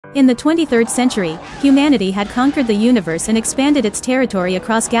In the 23rd century, humanity had conquered the universe and expanded its territory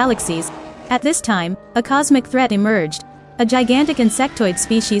across galaxies. At this time, a cosmic threat emerged. A gigantic insectoid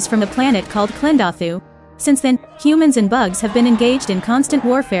species from a planet called Klendathu. Since then, humans and bugs have been engaged in constant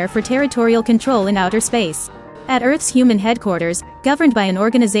warfare for territorial control in outer space. At Earth's human headquarters, governed by an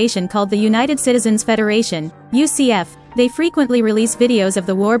organization called the United Citizens Federation, UCF, they frequently release videos of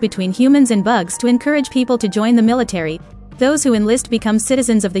the war between humans and bugs to encourage people to join the military. Those who enlist become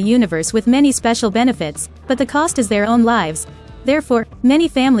citizens of the universe with many special benefits, but the cost is their own lives. Therefore, many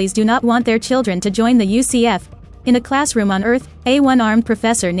families do not want their children to join the UCF. In a classroom on Earth, a one-armed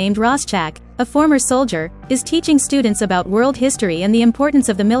professor named Roschak, a former soldier, is teaching students about world history and the importance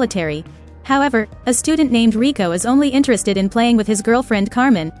of the military. However, a student named Rico is only interested in playing with his girlfriend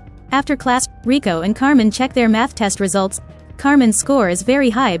Carmen. After class, Rico and Carmen check their math test results. Carmen's score is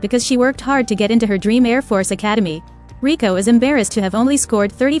very high because she worked hard to get into her dream Air Force Academy. Rico is embarrassed to have only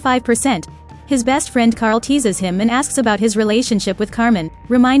scored 35%. His best friend Carl teases him and asks about his relationship with Carmen,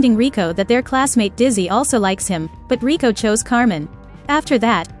 reminding Rico that their classmate Dizzy also likes him, but Rico chose Carmen. After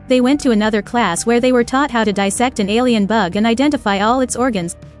that, they went to another class where they were taught how to dissect an alien bug and identify all its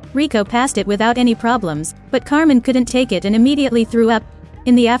organs. Rico passed it without any problems, but Carmen couldn't take it and immediately threw up.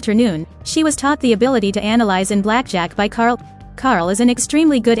 In the afternoon, she was taught the ability to analyze in blackjack by Carl. Carl is an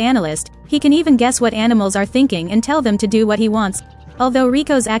extremely good analyst. He can even guess what animals are thinking and tell them to do what he wants. Although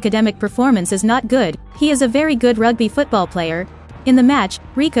Rico's academic performance is not good, he is a very good rugby football player. In the match,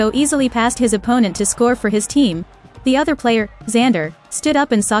 Rico easily passed his opponent to score for his team. The other player, Xander, stood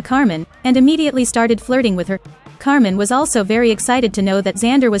up and saw Carmen, and immediately started flirting with her. Carmen was also very excited to know that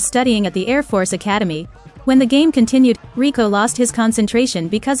Xander was studying at the Air Force Academy. When the game continued, Rico lost his concentration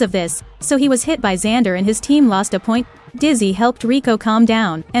because of this, so he was hit by Xander and his team lost a point. Dizzy helped Rico calm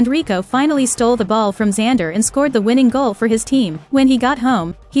down, and Rico finally stole the ball from Xander and scored the winning goal for his team. When he got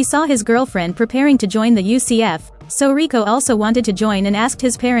home, he saw his girlfriend preparing to join the UCF, so Rico also wanted to join and asked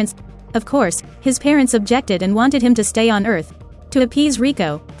his parents. Of course, his parents objected and wanted him to stay on Earth. To appease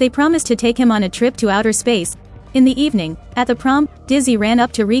Rico, they promised to take him on a trip to outer space. In the evening, at the prom, Dizzy ran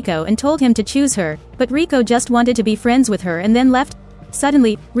up to Rico and told him to choose her, but Rico just wanted to be friends with her and then left.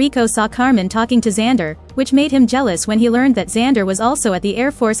 Suddenly, Rico saw Carmen talking to Xander, which made him jealous when he learned that Xander was also at the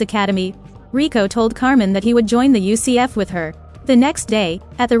Air Force Academy. Rico told Carmen that he would join the UCF with her. The next day,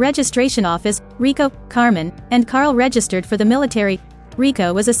 at the registration office, Rico, Carmen, and Carl registered for the military.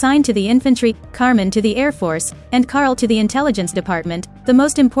 Rico was assigned to the infantry, Carmen to the Air Force, and Carl to the intelligence department, the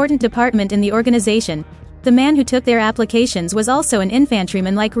most important department in the organization. The man who took their applications was also an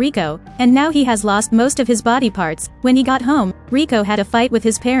infantryman like Rico, and now he has lost most of his body parts. When he got home, Rico had a fight with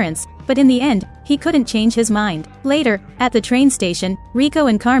his parents, but in the end, he couldn't change his mind. Later, at the train station, Rico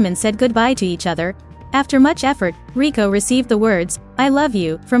and Carmen said goodbye to each other. After much effort, Rico received the words, "I love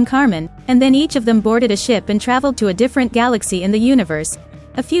you," from Carmen, and then each of them boarded a ship and traveled to a different galaxy in the universe.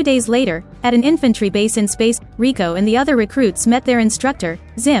 A few days later, at an infantry base in space, Rico and the other recruits met their instructor,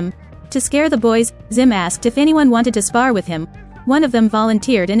 Zim. To scare the boys, Zim asked if anyone wanted to spar with him. One of them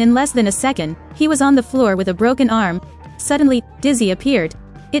volunteered and in less than a second, he was on the floor with a broken arm. Suddenly, Dizzy appeared.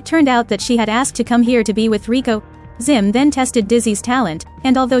 It turned out that she had asked to come here to be with Rico. Zim then tested Dizzy's talent,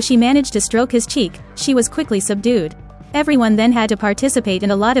 and although she managed to stroke his cheek, she was quickly subdued. Everyone then had to participate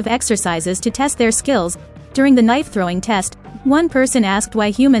in a lot of exercises to test their skills. During the knife-throwing test, one person asked why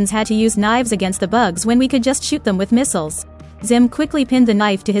humans had to use knives against the bugs when we could just shoot them with missiles. Zim quickly pinned the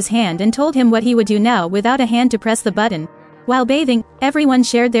knife to his hand and told him what he would do now without a hand to press the button. While bathing, everyone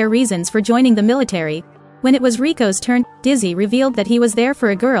shared their reasons for joining the military. When it was Rico's turn, Dizzy revealed that he was there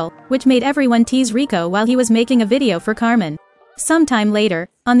for a girl, which made everyone tease Rico while he was making a video for Carmen. Sometime later,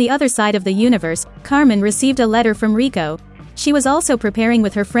 on the other side of the universe, Carmen received a letter from Rico. She was also preparing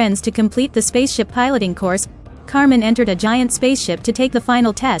with her friends to complete the spaceship piloting course. Carmen entered a giant spaceship to take the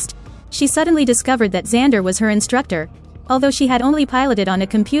final test. She suddenly discovered that Xander was her instructor. Although she had only piloted on a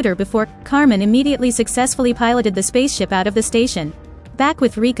computer before, Carmen immediately successfully piloted the spaceship out of the station. Back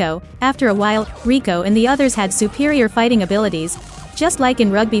with Rico, after a while, Rico and the others had superior fighting abilities. Just like in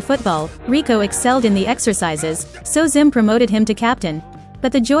rugby football, Rico excelled in the exercises, so Zim promoted him to captain.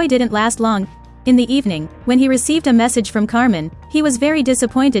 But the joy didn't last long. In the evening, when he received a message from Carmen, he was very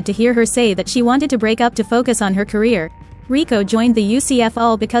disappointed to hear her say that she wanted to break up to focus on her career. Rico joined the UCF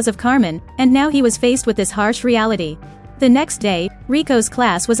all because of Carmen, and now he was faced with this harsh reality. The next day, Rico's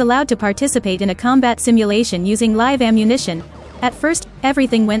class was allowed to participate in a combat simulation using live ammunition. At first,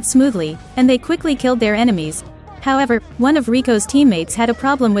 everything went smoothly, and they quickly killed their enemies. However, one of Rico's teammates had a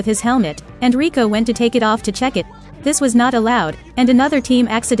problem with his helmet, and Rico went to take it off to check it. This was not allowed, and another team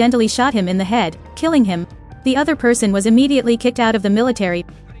accidentally shot him in the head, killing him. The other person was immediately kicked out of the military.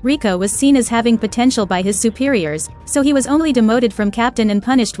 Rico was seen as having potential by his superiors, so he was only demoted from captain and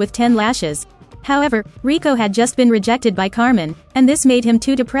punished with 10 lashes. However, Rico had just been rejected by Carmen, and this made him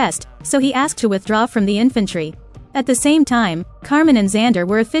too depressed, so he asked to withdraw from the infantry. At the same time, Carmen and Xander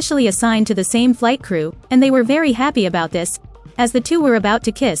were officially assigned to the same flight crew, and they were very happy about this. As the two were about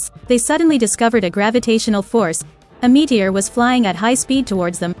to kiss, they suddenly discovered a gravitational force. A meteor was flying at high speed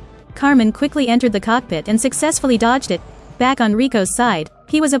towards them. Carmen quickly entered the cockpit and successfully dodged it. Back on Rico's side,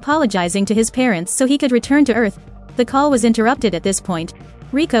 he was apologizing to his parents so he could return to Earth. The call was interrupted at this point.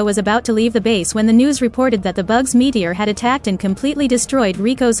 Rico was about to leave the base when the news reported that the Bugs meteor had attacked and completely destroyed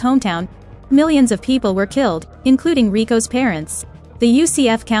Rico's hometown. Millions of people were killed, including Rico's parents. The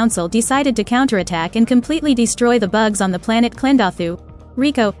UCF Council decided to counterattack and completely destroy the Bugs on the planet Klendathu.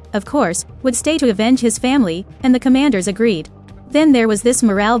 Rico, of course, would stay to avenge his family, and the commanders agreed. Then there was this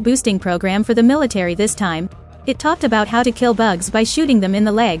morale-boosting program for the military this time. It talked about how to kill Bugs by shooting them in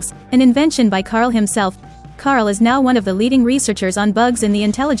the legs, an invention by Carl himself. Carl is now one of the leading researchers on bugs in the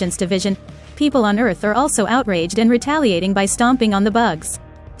intelligence division. People on Earth are also outraged and retaliating by stomping on the Bugs.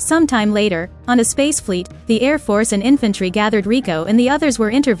 Sometime later, on a space fleet, the Air Force and infantry gathered Rico and the others were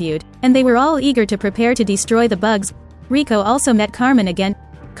interviewed, and they were all eager to prepare to destroy the Bugs. Rico also met Carmen again.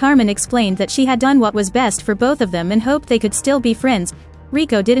 Carmen explained that she had done what was best for both of them and hoped they could still be friends.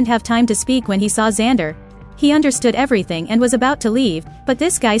 Rico didn't have time to speak when he saw Xander. He understood everything and was about to leave, but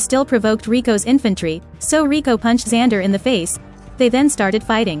this guy still provoked Rico's infantry, so Rico punched Xander in the face. They then started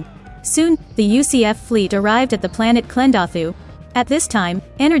fighting. Soon, the UCF fleet arrived at the planet Klendathu. At this time,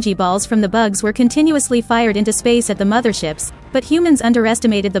 energy balls from the Bugs were continuously fired into space at the motherships, but humans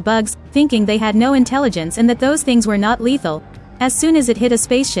underestimated the Bugs, thinking they had no intelligence and that those things were not lethal. As soon as it hit a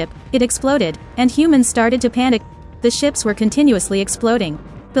spaceship, it exploded, and humans started to panic. The ships were continuously exploding.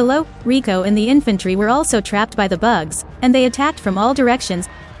 Below, Rico and the infantry were also trapped by the Bugs, and they attacked from all directions.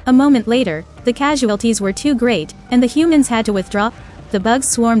 A moment later, the casualties were too great, and the humans had to withdraw. The Bugs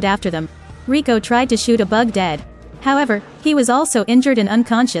swarmed after them. Rico tried to shoot a Bug dead. However, he was also injured and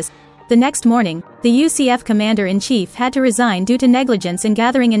unconscious. The next morning, the UCF commander-in-chief had to resign due to negligence in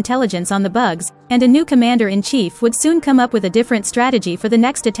gathering intelligence on the Bugs, and a new commander-in-chief would soon come up with a different strategy for the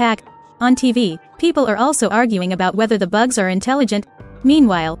next attack. On TV, people are also arguing about whether the Bugs are intelligent.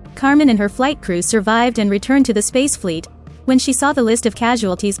 Meanwhile, Carmen and her flight crew survived and returned to the space fleet. When she saw the list of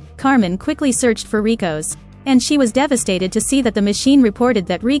casualties, Carmen quickly searched for Rico's. And she was devastated to see that the machine reported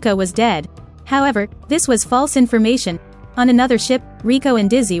that Rico was dead. However, this was false information. On another ship, Rico and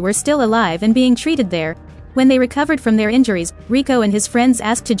Dizzy were still alive and being treated there. When they recovered from their injuries, Rico and his friends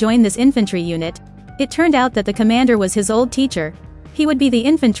asked to join this infantry unit. It turned out that the commander was his old teacher. He would be the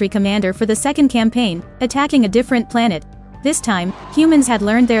infantry commander for the second campaign, attacking a different planet. This time, humans had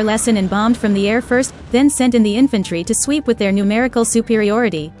learned their lesson and bombed from the air first, then sent in the infantry to sweep with their numerical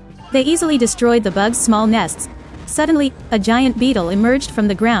superiority. They easily destroyed the Bugs' small nests. Suddenly, a giant beetle emerged from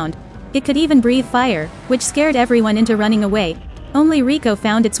the ground. It could even breathe fire, which scared everyone into running away. Only Rico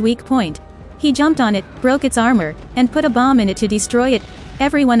found its weak point. He jumped on it, broke its armor, and put a bomb in it to destroy it.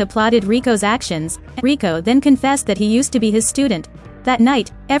 Everyone applauded Rico's actions. Rico then confessed that he used to be his student. That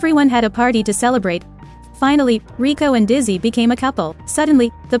night, everyone had a party to celebrate. Finally, Rico and Dizzy became a couple.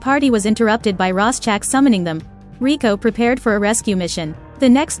 Suddenly, the party was interrupted by Rorschach summoning them. Rico prepared for a rescue mission. The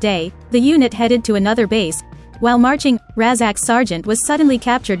next day, the unit headed to another base. While marching, Razak's sergeant was suddenly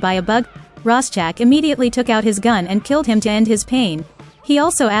captured by a Bug. Rorschach immediately took out his gun and killed him to end his pain. He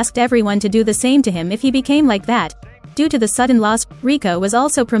also asked everyone to do the same to him if he became like that. Due to the sudden loss, Rico was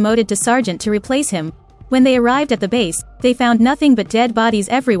also promoted to sergeant to replace him. When they arrived at the base, they found nothing but dead bodies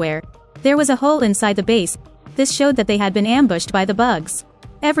everywhere. There was a hole inside the base. This showed that they had been ambushed by the Bugs.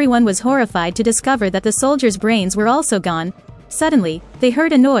 Everyone was horrified to discover that the soldiers' brains were also gone. Suddenly, they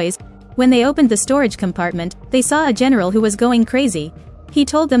heard a noise. When they opened the storage compartment, they saw a general who was going crazy. He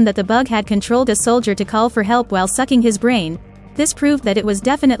told them that the Bug had controlled a soldier to call for help while sucking his brain. This proved that it was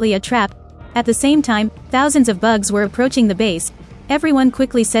definitely a trap. At the same time, thousands of Bugs were approaching the base. Everyone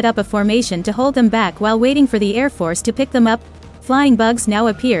quickly set up a formation to hold them back while waiting for the Air Force to pick them up. Flying Bugs now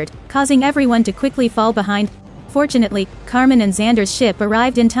appeared, causing everyone to quickly fall behind. Fortunately, Carmen and Xander's ship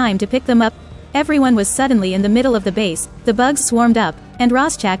arrived in time to pick them up. Everyone was suddenly in the middle of the base. The Bugs swarmed up, and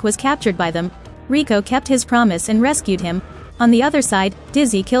Rorschach was captured by them. Rico kept his promise and rescued him. On the other side,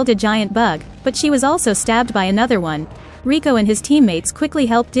 Dizzy killed a giant Bug, but she was also stabbed by another one. Rico and his teammates quickly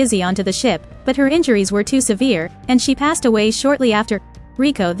helped Dizzy onto the ship, but her injuries were too severe, and she passed away shortly after.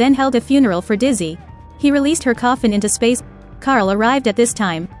 Rico then held a funeral for Dizzy. He released her coffin into space. Carl arrived at this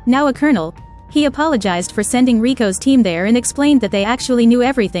time, now a colonel. He apologized for sending Rico's team there and explained that they actually knew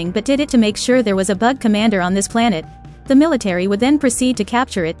everything but did it to make sure there was a Bug commander on this planet. The military would then proceed to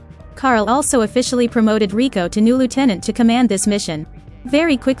capture it. Carl also officially promoted Rico to new lieutenant to command this mission.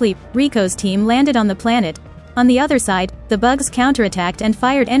 Very quickly, Rico's team landed on the planet. On the other side, the bugs counterattacked and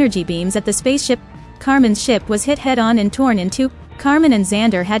fired energy beams at the spaceship. Carmen's ship was hit head-on and torn in two. Carmen and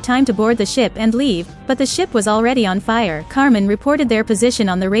Xander had time to board the ship and leave, but the ship was already on fire. Carmen reported their position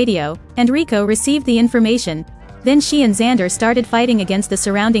on the radio, and Rico received the information. Then she and Xander started fighting against the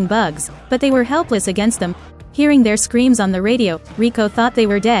surrounding bugs, but they were helpless against them. Hearing their screams on the radio, Rico thought they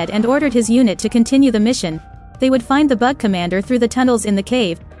were dead and ordered his unit to continue the mission. They would find the bug commander through the tunnels in the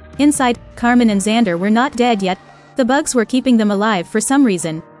cave. Inside, Carmen and Xander were not dead yet. The bugs were keeping them alive for some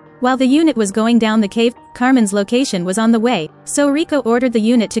reason. While the unit was going down the cave, Carmen's location was on the way, so Rico ordered the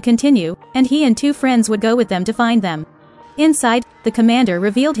unit to continue, and he and two friends would go with them to find them. Inside, the commander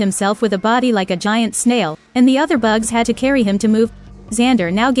revealed himself with a body like a giant snail, and the other bugs had to carry him to move.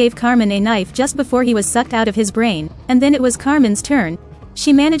 Xander now gave Carmen a knife just before he was sucked out of his brain, and then it was Carmen's turn.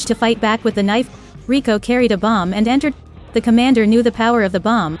 She managed to fight back with the knife. Rico carried a bomb and entered. The commander knew the power of the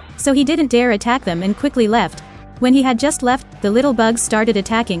bomb, so he didn't dare attack them and quickly left. When he had just left, the little bugs started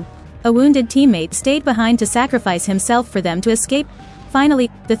attacking. A wounded teammate stayed behind to sacrifice himself for them to escape.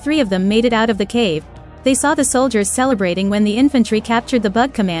 Finally, the three of them made it out of the cave. They saw the soldiers celebrating when the infantry captured the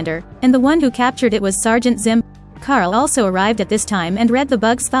bug commander, and the one who captured it was Sergeant Zim. Carl also arrived at this time and read the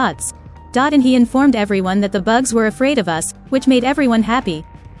bugs' thoughts. And he informed everyone that the bugs were afraid of us, which made everyone happy.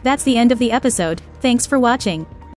 That's the end of the episode. Thanks for watching.